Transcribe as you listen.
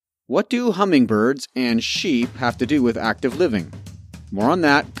What do hummingbirds and sheep have to do with active living? More on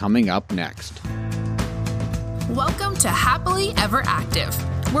that coming up next. Welcome to Happily Ever Active,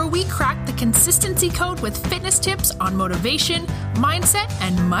 where we crack the consistency code with fitness tips on motivation, mindset,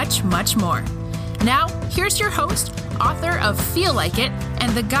 and much, much more. Now, here's your host, author of Feel Like It,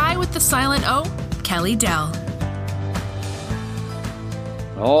 and the guy with the silent O, Kelly Dell.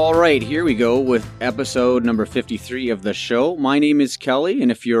 All right, here we go with episode number 53 of the show. My name is Kelly, and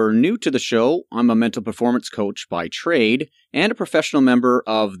if you're new to the show, I'm a mental performance coach by trade and a professional member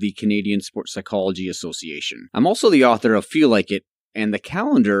of the Canadian Sports Psychology Association. I'm also the author of Feel Like It, and the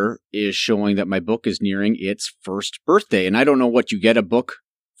calendar is showing that my book is nearing its first birthday. And I don't know what you get a book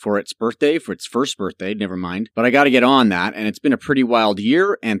for its birthday, for its first birthday, never mind. But I got to get on that, and it's been a pretty wild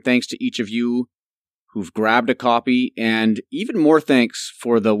year, and thanks to each of you who've grabbed a copy, and even more thanks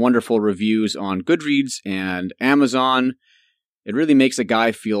for the wonderful reviews on Goodreads and Amazon. It really makes a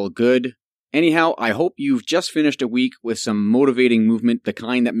guy feel good. Anyhow, I hope you've just finished a week with some motivating movement, the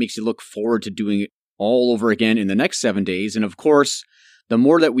kind that makes you look forward to doing it all over again in the next 7 days. And of course, the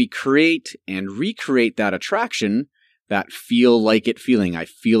more that we create and recreate that attraction, that feel like it feeling, I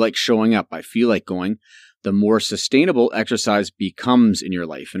feel like showing up, I feel like going, the more sustainable exercise becomes in your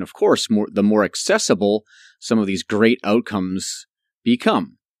life. And of course, the more accessible some of these great outcomes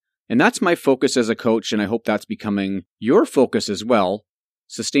become. And that's my focus as a coach, and I hope that's becoming your focus as well,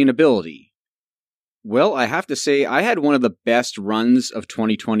 sustainability. Well, I have to say, I had one of the best runs of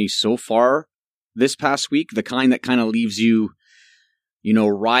 2020 so far this past week, the kind that kind of leaves you,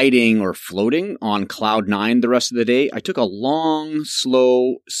 riding or floating on cloud nine the rest of the day. I took a long,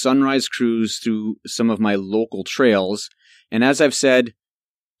 slow sunrise cruise through some of my local trails. And as I've said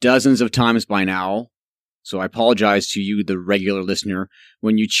dozens of times by now, so I apologize to you, the regular listener,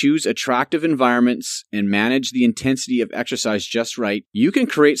 when you choose attractive environments and manage the intensity of exercise just right, you can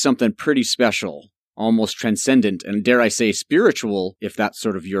create something pretty special, almost transcendent, and dare I say spiritual, if that's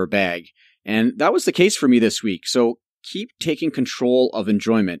sort of your bag. And that was the case for me this week. So keep taking control of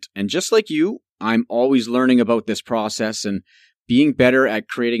enjoyment. And just like you, I'm always learning about this process, and being better at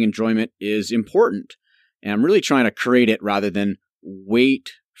creating enjoyment is important. And I'm really trying to create it rather than wait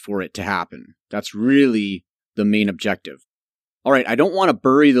for it to happen. That's really the main objective. All right, I don't want to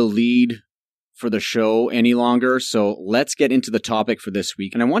bury the lead for the show any longer, so let's get into the topic for this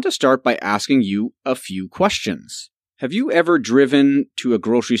week. And I want to start by asking you a few questions. Have you ever driven to a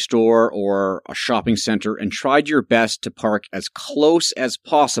grocery store or a shopping center and tried your best to park as close as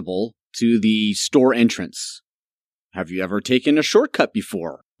possible to the store entrance? Have you ever taken a shortcut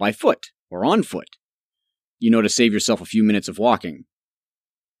before, by foot or on foot, to save yourself a few minutes of walking?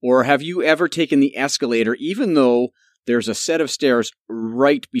 Or have you ever taken the escalator even though there's a set of stairs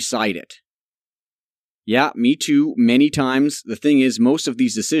right beside it? Yeah, me too, many times. The thing is, most of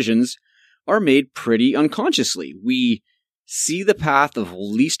these decisions are made pretty unconsciously. We see the path of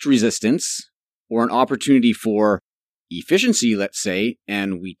least resistance or an opportunity for efficiency, let's say,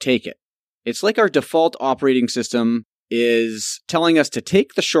 and we take it. It's like our default operating system is telling us to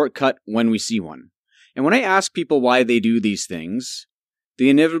take the shortcut when we see one. And when I ask people why they do these things, they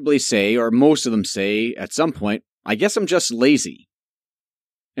inevitably say, or most of them say at some point, I guess I'm just lazy.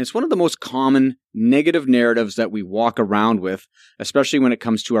 And it's one of the most common negative narratives that we walk around with, especially when it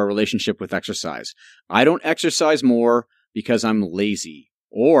comes to our relationship with exercise. I don't exercise more because I'm lazy,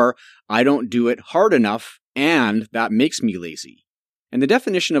 or I don't do it hard enough and that makes me lazy. And the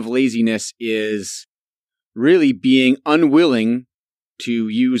definition of laziness is really being unwilling to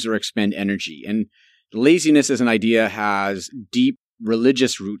use or expend energy. And laziness as an idea has deep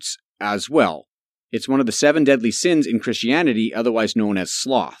religious roots as well. It's one of the 7 deadly sins in Christianity, otherwise known as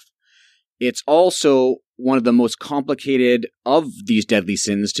sloth. It's also one of the most complicated of these deadly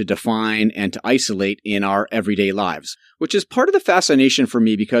sins to define and to isolate in our everyday lives, which is part of the fascination for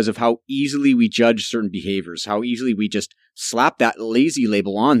me because of how easily we judge certain behaviors, how easily we just slap that lazy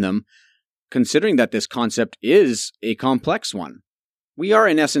label on them, considering that this concept is a complex one. We are,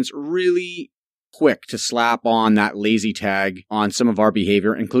 in essence, really quick to slap on that lazy tag on some of our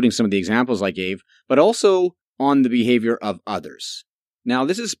behavior, including some of the examples I gave, but also on the behavior of others. Now,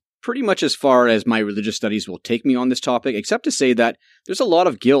 this is pretty much as far as my religious studies will take me on this topic, except to say that there's a lot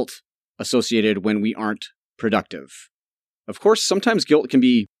of guilt associated when we aren't productive. Of course, sometimes guilt can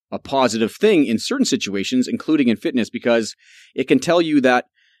be a positive thing in certain situations, including in fitness, because it can tell you that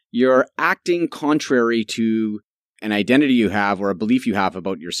you're acting contrary to an identity you have or a belief you have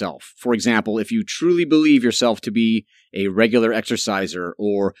about yourself. For example, if you truly believe yourself to be a regular exerciser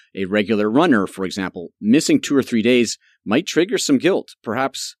or a regular runner, for example, missing 2 or 3 days might trigger some guilt,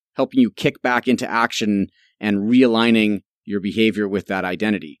 perhaps helping you kick back into action and realigning your behavior with that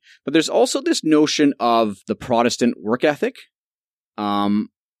identity. But there's also this notion of the Protestant work ethic.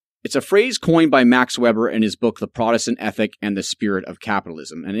 It's a phrase coined by Max Weber in his book, The Protestant Ethic and the Spirit of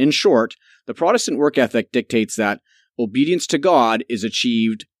Capitalism. And in short, the Protestant work ethic dictates that obedience to God is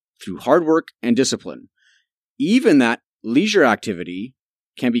achieved through hard work and discipline. Even that leisure activity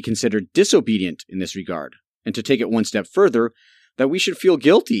can be considered disobedient in this regard. And to take it one step further, that we should feel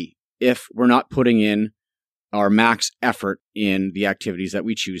guilty if we're not putting in our max effort in the activities that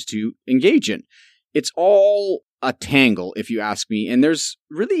we choose to engage in. It's all a tangle, if you ask me, and there's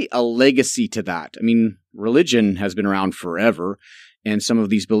really a legacy to that. I mean, religion has been around forever, and some of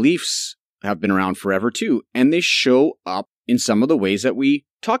these beliefs have been around forever too, and they show up in some of the ways that we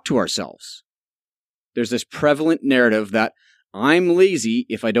talk to ourselves. There's this prevalent narrative that I'm lazy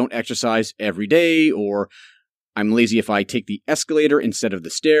if I don't exercise every day, or I'm lazy if I take the escalator instead of the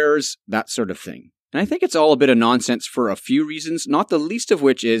stairs, that sort of thing. And I think it's all a bit of nonsense for a few reasons, not the least of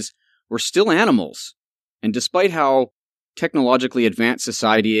which is we're still animals. And despite how technologically advanced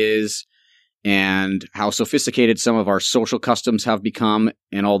society is and how sophisticated some of our social customs have become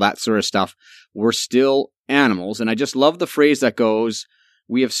and all that sort of stuff, we're still animals. And I just love the phrase that goes,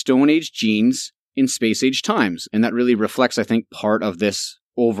 we have Stone Age genes in Space Age times. And that really reflects, I think, part of this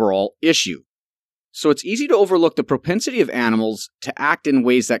overall issue. So it's easy to overlook the propensity of animals to act in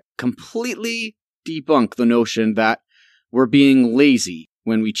ways that completely debunk the notion that we're being lazy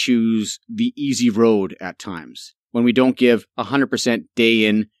when we choose the easy road at times, when we don't give 100% day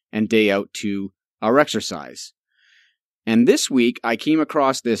in and day out to our exercise. And this week, I came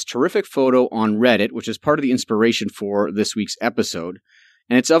across this terrific photo on Reddit, which is part of the inspiration for this week's episode.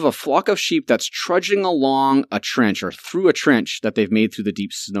 And it's of a flock of sheep that's trudging along a trench or through a trench that they've made through the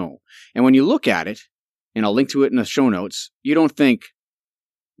deep snow. And when you look at it, and I'll link to it in the show notes, you don't think,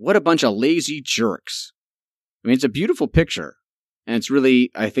 what a bunch of lazy jerks. I mean, it's a beautiful picture. And it's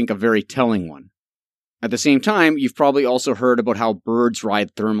really, I think, a very telling one. At the same time, you've probably also heard about how birds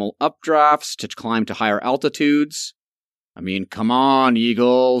ride thermal updrafts to climb to higher altitudes. I mean, come on,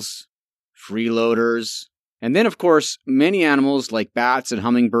 eagles, freeloaders. And then, of course, many animals like bats and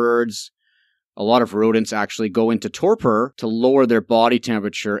hummingbirds, a lot of rodents actually go into torpor to lower their body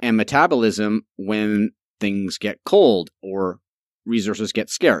temperature and metabolism when things get cold or resources get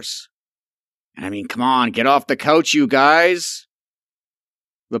scarce. And I mean, come on, get off the couch, you guys.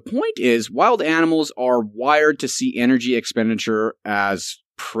 The point is, wild animals are wired to see energy expenditure as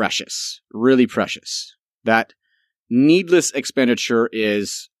precious, really precious. That needless expenditure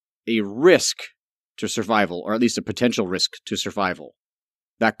is a risk to survival, or at least a potential risk to survival.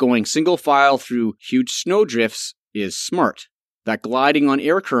 That going single file through huge snowdrifts is smart. That gliding on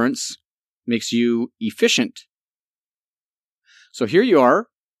air currents makes you efficient. So here you are,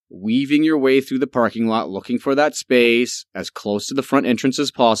 weaving your way through the parking lot, looking for that space as close to the front entrance as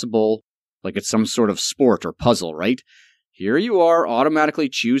possible, like it's some sort of sport or puzzle, right? Here you are, automatically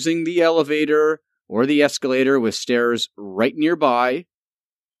choosing the elevator or the escalator with stairs right nearby.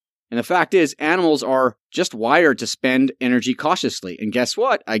 And the fact is, animals are just wired to spend energy cautiously. And guess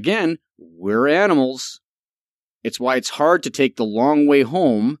what? Again, we're animals. It's why it's hard to take the long way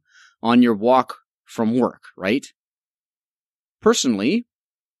home on your walk from work, right? Personally,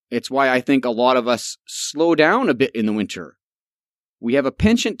 it's why I think a lot of us slow down a bit in the winter. We have a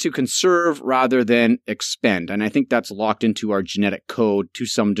penchant to conserve rather than expend, and I think that's locked into our genetic code to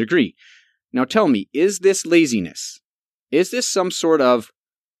some degree. Now tell me, is this laziness? Is this some sort of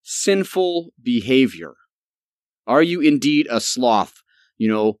sinful behavior? Are you indeed a sloth,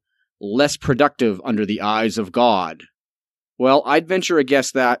 less productive under the eyes of God? Well, I'd venture a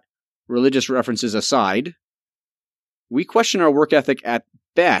guess that, religious references aside, we question our work ethic at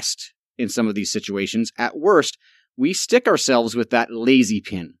best in some of these situations. At worst, we stick ourselves with that lazy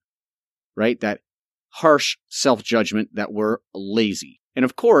pin, right? That harsh self-judgment that we're lazy. And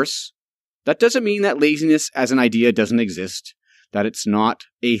of course, that doesn't mean that laziness as an idea doesn't exist, that it's not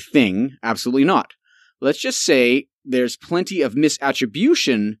a thing. Absolutely not. Let's just say there's plenty of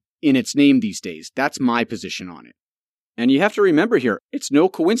misattribution in its name these days. That's my position on it. And you have to remember here, it's no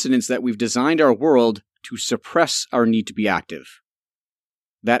coincidence that we've designed our world to suppress our need to be active.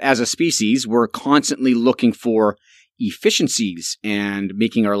 That as a species, we're constantly looking for efficiencies and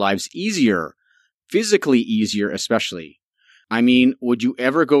making our lives easier, physically easier especially. I mean, would you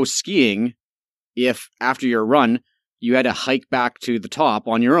ever go skiing if, after your run, you had to hike back to the top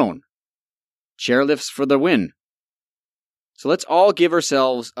on your own? Chairlifts for the win. So let's all give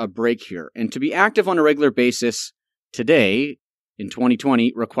ourselves a break here. And to be active on a regular basis today, in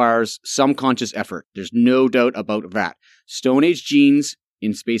 2020, requires some conscious effort. There's no doubt about that. Stone Age genes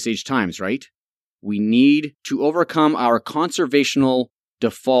in Space Age times, right? We need to overcome our conservational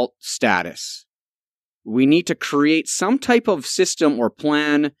default status. We need to create some type of system or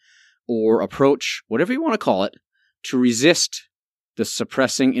plan or approach, whatever you want to call it, to resist the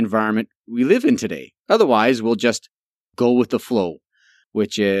suppressing environment we live in today. Otherwise, we'll just go with the flow,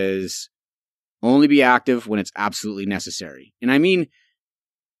 which is only be active when it's absolutely necessary. And I mean,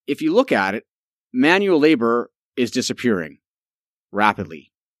 if you look at it, manual labor is disappearing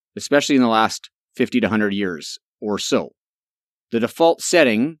rapidly, especially in the last 50 to 100 years or so. The default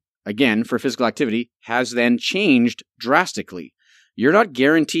setting, again, for physical activity has then changed drastically. You're not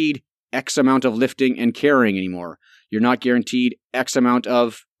guaranteed X amount of lifting and carrying anymore. You're not guaranteed X amount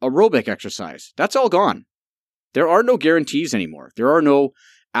of aerobic exercise. That's all gone. There are no guarantees anymore. There are no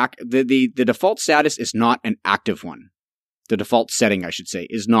the default status is not an active one. The default setting, I should say,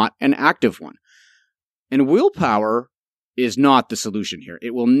 is not an active one. And willpower is not the solution here.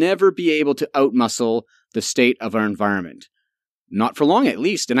 It will never be able to outmuscle the state of our environment. Not for long, at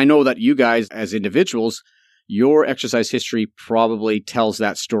least. And I know that you guys, as individuals, your exercise history probably tells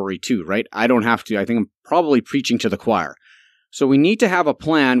that story too, right? I don't have to. I think I'm probably preaching to the choir. So we need to have a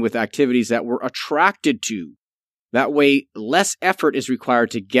plan with activities that we're attracted to. That way, less effort is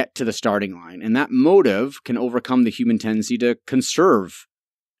required to get to the starting line, and that motive can overcome the human tendency to conserve.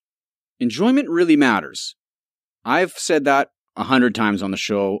 Enjoyment really matters. I've said that 100 times on the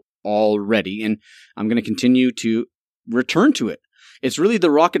show already, and I'm going to continue to return to it. It's really the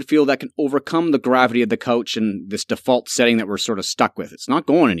rocket fuel that can overcome the gravity of the couch and this default setting that we're sort of stuck with. It's not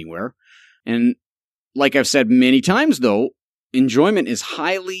going anywhere. And like I've said many times, though, enjoyment is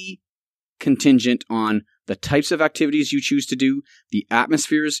highly contingent on the types of activities you choose to do, the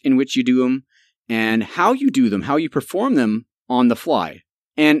atmospheres in which you do them, and how you do them, how you perform them on the fly.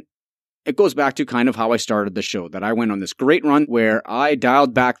 And it goes back to kind of how I started the show, that I went on this great run where I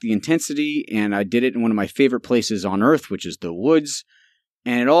dialed back the intensity and I did it in one of my favorite places on earth, which is the woods.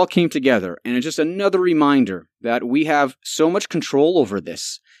 And it all came together. And it's just another reminder that we have so much control over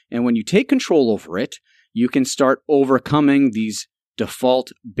this. And when you take control over it, you can start overcoming these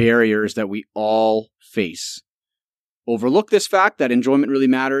default barriers that we all face. Overlook this fact that enjoyment really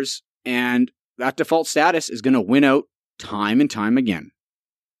matters, and that default status is going to win out time and time again.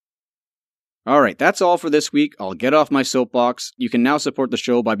 All right, that's all for this week. I'll get off my soapbox. You can now support the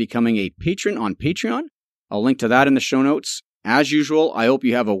show by becoming a patron on Patreon. I'll link to that in the show notes. As usual, I hope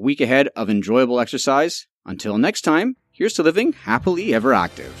you have a week ahead of enjoyable exercise. Until next time, here's to living happily ever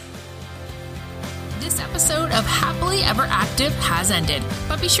active. This episode of Happily Ever Active has ended,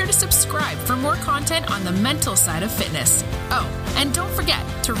 but be sure to subscribe for more content on the mental side of fitness. Oh, and don't forget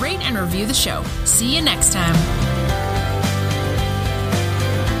to rate and review the show. See you next time.